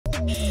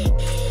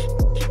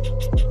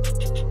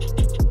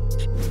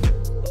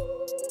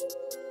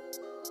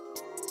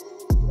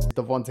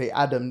Davante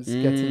Adams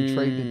getting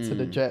traded to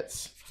the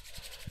Jets,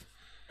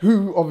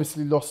 who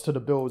obviously lost to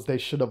the Bills. They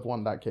should have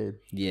won that game.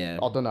 Yeah.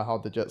 I don't know how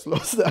the Jets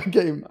lost that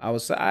game. I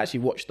actually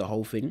watched the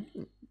whole thing.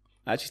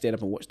 I actually stayed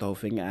up and watched the whole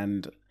thing,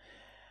 and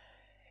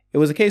it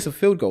was a case of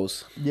field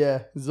goals.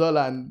 Yeah,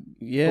 Zerland.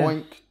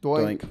 Yeah.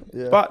 Doink.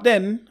 Yeah. But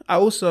then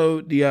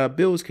the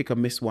Bills kicker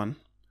missed one.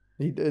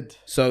 He did.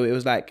 So it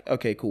was like,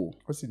 okay, cool.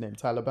 What's his name?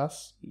 Tyler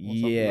Bass? Yeah.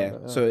 Like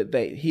that, yeah. So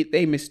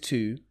they missed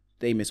two.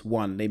 They missed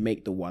one. They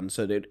make the one.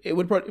 So it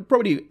would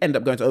probably end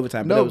up going to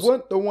overtime. No, but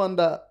weren't the one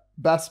that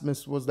Bass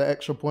missed was the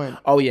extra point.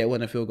 Oh yeah, it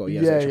wasn't a field goal.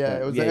 Yeah,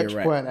 it was the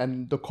extra point,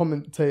 and the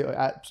commentator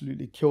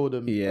absolutely killed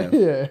him. Yeah.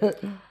 Yeah.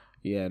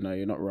 Yeah, no,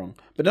 you're not wrong.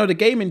 But no, the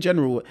game in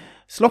general,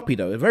 sloppy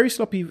though. A very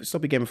sloppy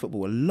game of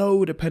football. A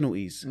load of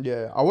penalties.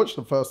 Yeah, I watched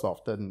the first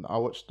half, then I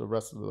watched the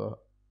rest of the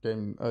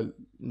game.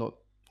 Not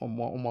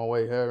on my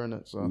way here,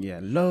 innit? So yeah,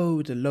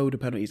 load of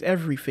penalties.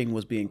 Everything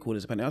was being called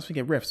as a penalty. I was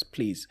thinking, refs,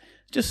 please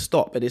just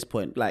stop at this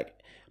point.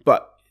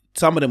 But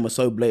some of them were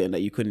so blatant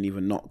that you couldn't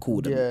even not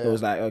call them. Yeah. It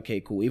was like,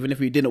 okay, cool. Even if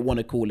you didn't want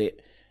to call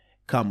it,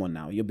 come on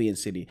now, you're being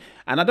silly.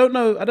 And I don't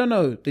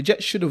know. The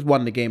Jets should have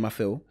won the game, I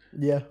feel.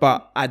 Yeah.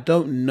 But I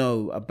don't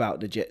know about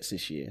the Jets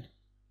this year,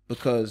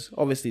 because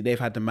obviously they've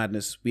had the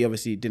madness. We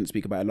obviously didn't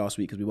speak about it last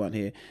week because we weren't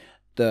here.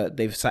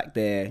 They've sacked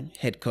their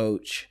head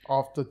coach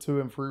after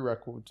 2-3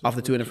 record.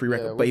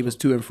 But he was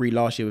 2-3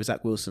 last year with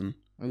Zach Wilson.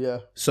 Yeah.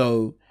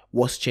 So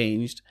what's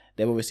changed?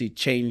 They've obviously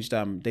changed.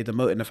 They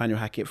demoted Nathaniel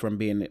Hackett from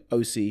being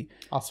OC.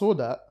 I saw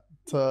that.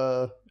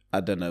 I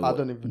don't know. I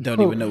don't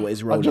even know what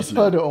his role is. I just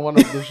heard it on one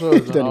of the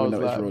shows. Don't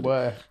even know his role.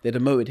 Where? They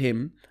demoted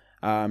him,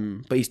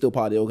 but he's still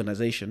part of the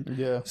organization.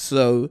 Yeah.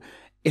 So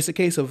it's a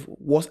case of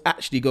what's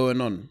actually going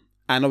on.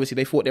 And obviously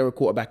they thought they were a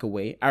quarterback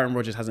away. Aaron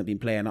Rodgers hasn't been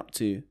playing up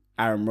to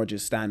Aaron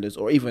Rodgers' standards,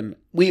 or even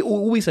we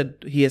always said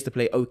he has to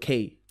play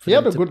okay. He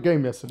had a good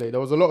game yesterday. There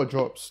was a lot of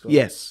drops.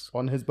 Yes,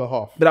 on his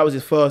behalf. But that was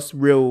his first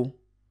real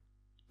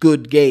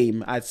good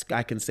game, as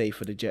I can say,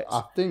 for the Jets.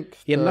 I think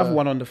he had another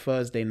one on the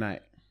Thursday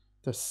night.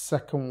 The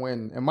second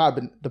win, it might have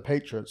been the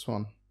Patriots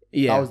one.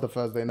 Yeah, that was the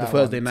Thursday night. The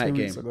Thursday night 2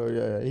 game. Weeks ago,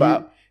 yeah.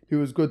 But he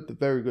was good,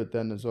 very good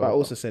then as well. But I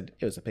also said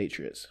it was the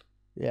Patriots.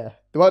 Yeah,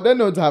 well, they're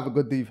known to have a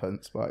good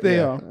defense, but they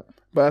are.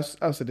 But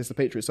I said it's the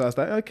Patriots, so I was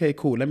like, okay,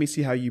 cool. Let me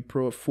see how you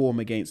perform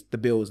against the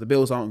Bills. The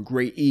Bills aren't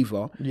great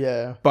either.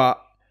 Yeah,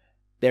 but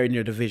they're in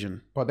your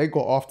division. But they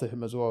got after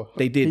him as well.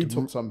 They did. He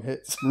took some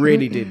hits.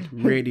 Really did.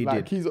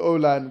 Like his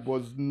O-line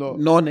was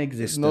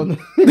non-existent.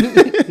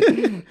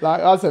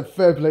 Like I said,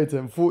 fair play to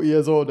him. 40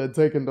 years old and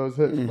taking those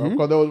hits, bro.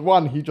 Because there was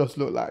one he just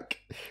looked like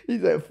he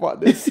said,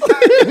 "Fuck this."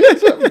 He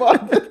said,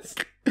 "Fuck this."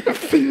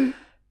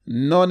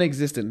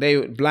 Non-existent. They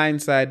were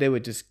blindside.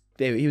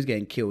 He was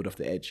getting killed off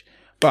the edge.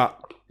 But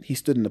he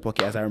stood in the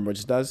pocket as Aaron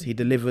Rodgers does. He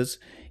delivers.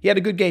 He had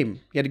a good game.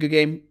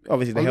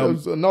 Obviously,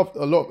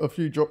 a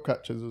few drop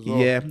catches as well.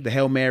 Yeah, the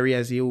Hail Mary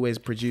as he always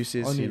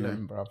produces. Only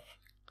him, bruv.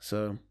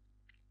 So,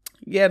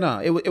 yeah, no,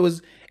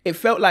 it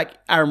felt like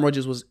Aaron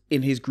Rodgers was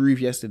in his groove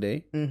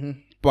yesterday,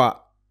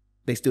 but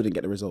they still didn't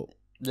get the result.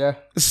 Yeah.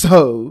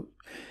 So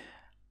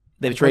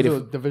they've traded. It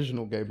was a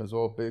divisional game as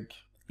well, big.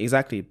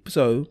 Exactly.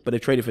 So, but they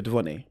traded for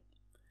Davante.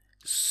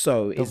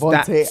 So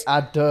Davante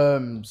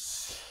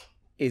Adams.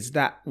 Is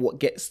that what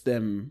gets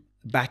them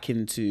back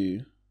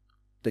into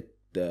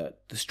the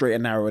straight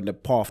and narrow and the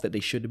path that they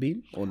should have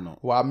been, or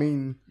not? Well, I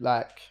mean,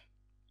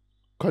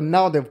 because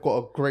now they've got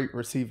a great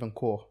receiving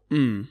core.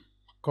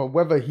 Because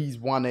whether he's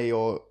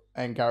 1A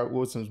and Garrett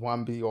Wilson's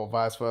 1B or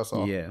vice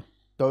versa, yeah,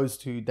 those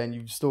two, then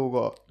you've still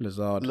got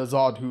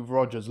Lazard, who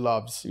Rodgers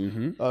loves.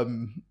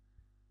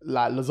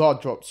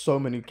 Lazard dropped so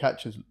many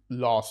catches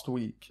last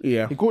week.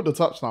 Yeah, he caught the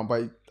touchdown,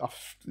 but he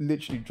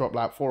literally dropped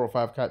like 4 or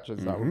 5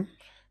 catches that were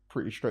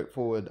pretty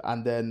straightforward.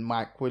 And then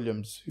Mike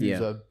Williams, who's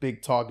a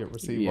big target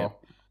receiver. Yeah.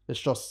 It's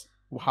just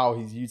how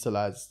he's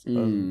utilized.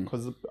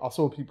 Because I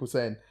saw people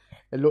saying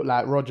it looked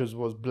like Rodgers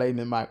was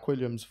blaming Mike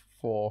Williams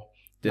for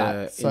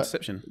the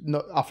interception.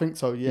 No, I think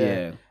so.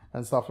 Yeah,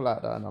 and stuff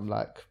like that. And I'm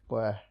like,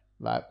 boy,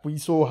 we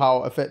saw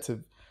how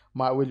effective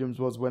Mike Williams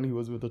was when he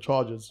was with the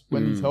Chargers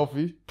when he's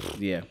healthy.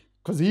 Yeah.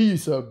 Because he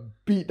used to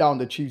beat down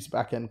the Chiefs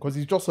back end because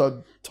he's just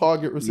a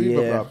target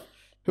receiver, bruv.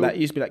 That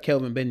used to be like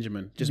Kelvin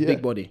Benjamin, just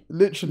big body.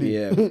 Literally.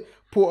 Yeah.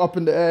 Put up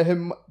in the air,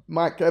 him,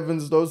 Mike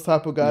Evans, those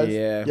type of guys.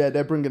 Yeah,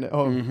 they're bringing it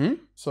home.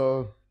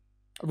 So,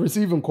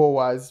 receiving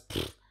core-wise,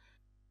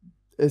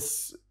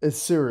 it's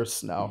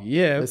serious now.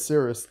 Yeah. It's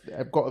serious.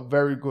 I've got a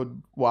very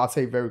good, well, I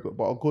say very good,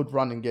 but a good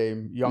running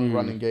game, young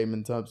running game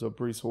in terms of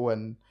Breece Hall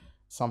and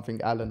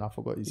something Allen. I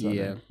forgot his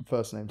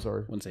first name,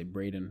 sorry. I wouldn't say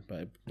Braden,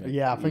 but...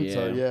 Yeah, I think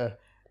so, yeah.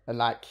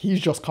 And he's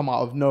just come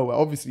out of nowhere.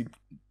 Obviously,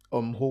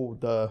 Hall,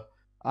 the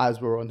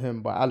eyes were on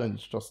him, but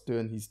Allen's just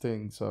doing his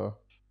thing. So,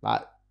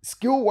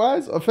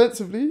 skill-wise,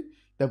 offensively,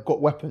 they've got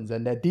weapons,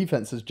 and their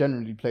defense has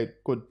generally played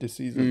good this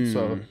season.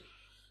 So,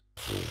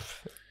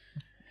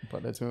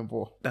 but they're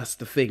 2-4. That's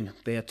the thing.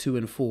 They are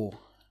 2-4.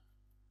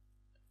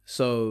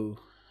 So,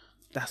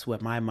 that's where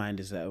my mind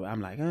is at.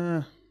 I'm like,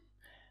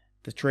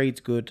 The trade's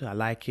good. I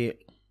like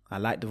it. I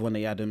like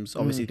Davante Adams.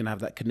 Obviously, he's going to have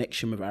that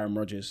connection with Aaron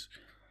Rodgers.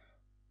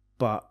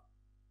 But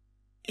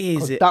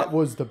that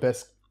was the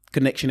best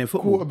connection in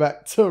football?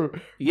 Quarterback to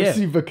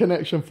receiver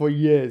connection for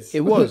years.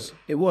 It was.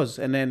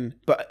 And then,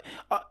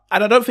 and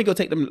I don't think it'll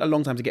take them a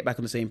long time to get back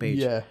on the same page.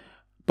 Yeah.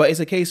 But it's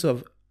a case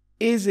of,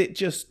 is it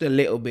just a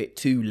little bit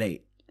too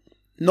late?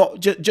 Not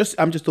just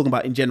I'm just talking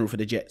about in general for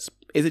the Jets.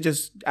 Is it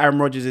just Aaron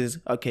Rodgers is,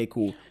 okay,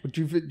 cool. But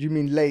do you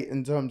mean late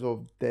in terms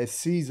of their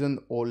season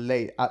or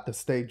late at the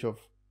stage of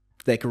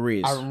their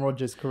careers? Aaron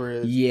Rodgers'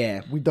 careers.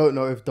 Yeah. We don't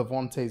know if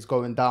Davante's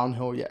going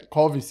downhill yet.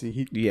 Obviously,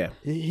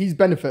 he's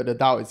benefit of the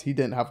doubt is he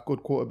didn't have good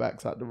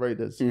quarterbacks at the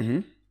Raiders.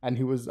 Mm-hmm. And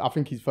he was, I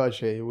think his first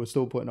year, he was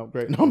still putting up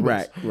great numbers.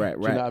 Right. Do you know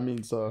what I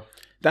mean? So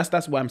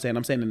that's what I'm saying.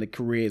 I'm saying in the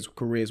careers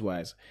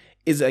wise.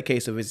 Is it a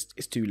case of it's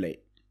too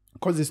late?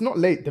 Because it's not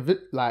late,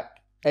 like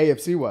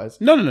AFC wise.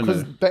 No.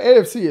 Because the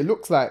AFC, it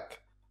looks like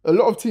a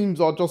lot of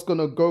teams are just going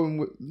to go in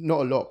with,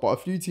 not a lot, but a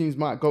few teams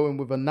might go in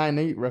with a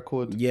 9-8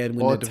 record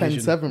or a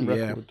 10-7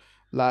 record.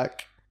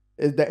 Like,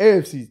 the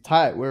AFC's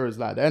tight, whereas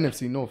like the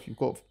NFC North, you've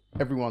got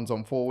everyone's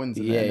on 4 wins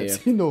in the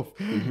NFC North.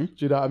 Mm-hmm. Do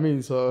you know what I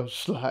mean? So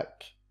it's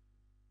like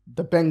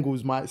the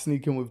Bengals might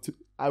sneak in with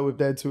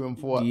their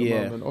 2-4 at the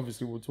moment.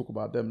 Obviously, we'll talk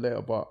about them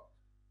later, but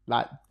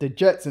like the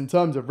Jets, in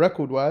terms of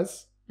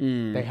record-wise,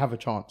 they have a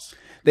chance.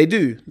 They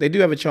do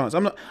have a chance.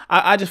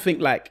 I just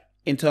think like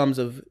in terms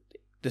of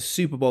the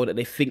Super Bowl that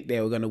they think they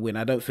were going to win,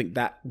 I don't think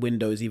that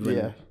window is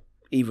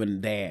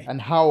even there.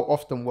 And how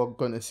often we're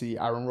going to see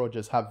Aaron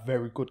Rodgers have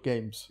very good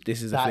games.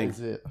 This is the thing. That is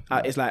it.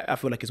 It's like, I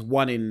feel like it's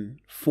 1 in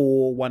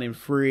 4, 1 in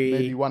 3.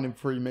 Maybe 1 in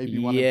 3, maybe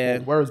 1 in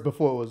 4. Whereas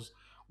before it was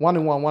 1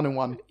 in 1, 1 in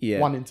 1,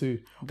 1 in 2.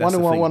 That's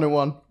 1 in 1, 1 in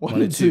 1,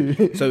 1 in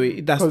 2. So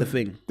that's the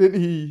thing.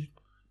 Didn't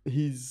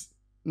he's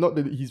not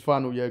his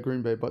final year at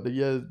Green Bay, but the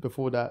years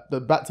before that, the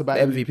back-to-back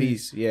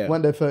MVPs,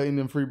 went there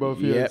 13-3 both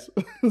years.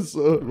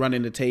 So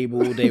running the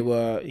table,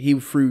 he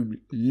threw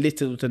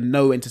little to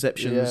no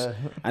interceptions,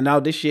 and now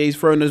this year he's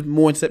thrown us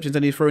more interceptions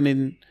than he's thrown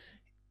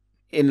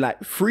in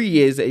like 3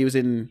 years that he was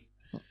in.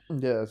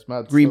 Yeah, it's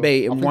mad. Green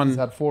Bay in one. He's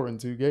had 4 in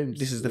 2 games.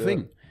 This is the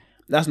thing.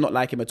 That's not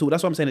like him at all.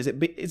 That's what I'm saying.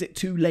 Is it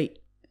too late?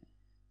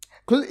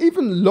 Because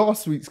even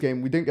last week's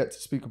game, we didn't get to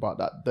speak about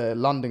that. The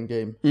London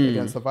game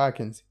against the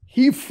Vikings.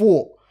 He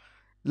fought.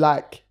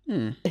 Like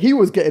he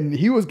was getting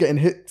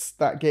hits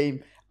that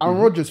game. Aaron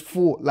Rodgers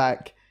fought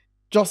like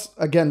just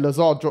again.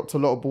 Lazard dropped a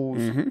lot of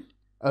balls.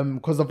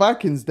 Because the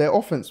Vikings, their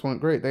offense weren't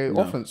great. Their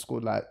offense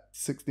scored like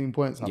 16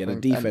 points. I think. The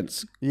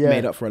defense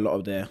made up for a lot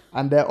of their.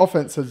 And their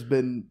offense has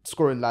been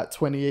scoring like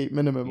 28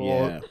 minimum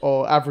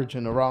or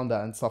averaging around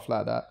that and stuff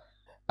like that.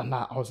 And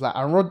I was like,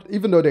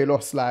 even though they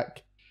lost,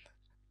 like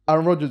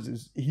Aaron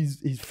Rodgers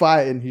he's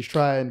fighting, he's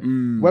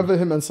trying. Whether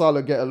him and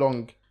Salah get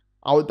along.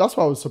 That's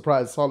why I was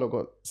surprised Salah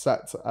got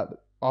sacked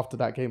after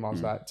that game. I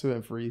was like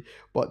 2-3.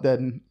 But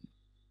then,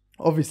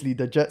 obviously,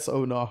 the Jets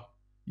owner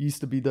used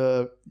to be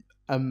the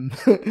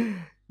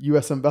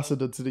US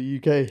ambassador to the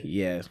UK.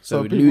 Yeah,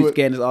 so Lou's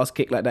getting his ass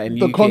kicked like that in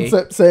the UK. The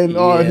concept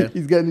saying,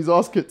 he's getting his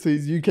ass kicked to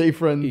his UK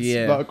friends.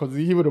 Yeah. Because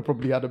he would have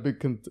probably had a big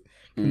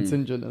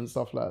contingent and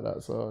stuff like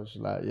that. So I was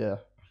like,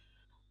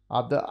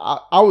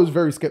 I was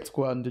very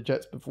skeptical on the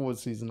Jets before the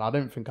season. I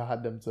don't think I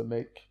had them to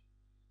make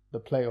the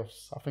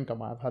playoffs. I think I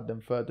might have had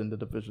them third in the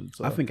division.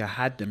 So. I think I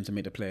had them to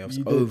make the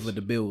playoffs over the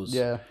Bills.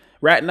 Yeah.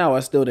 Right now,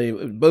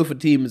 both the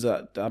teams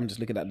are. I'm just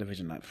looking at the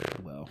division like,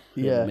 well,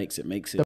 makes it.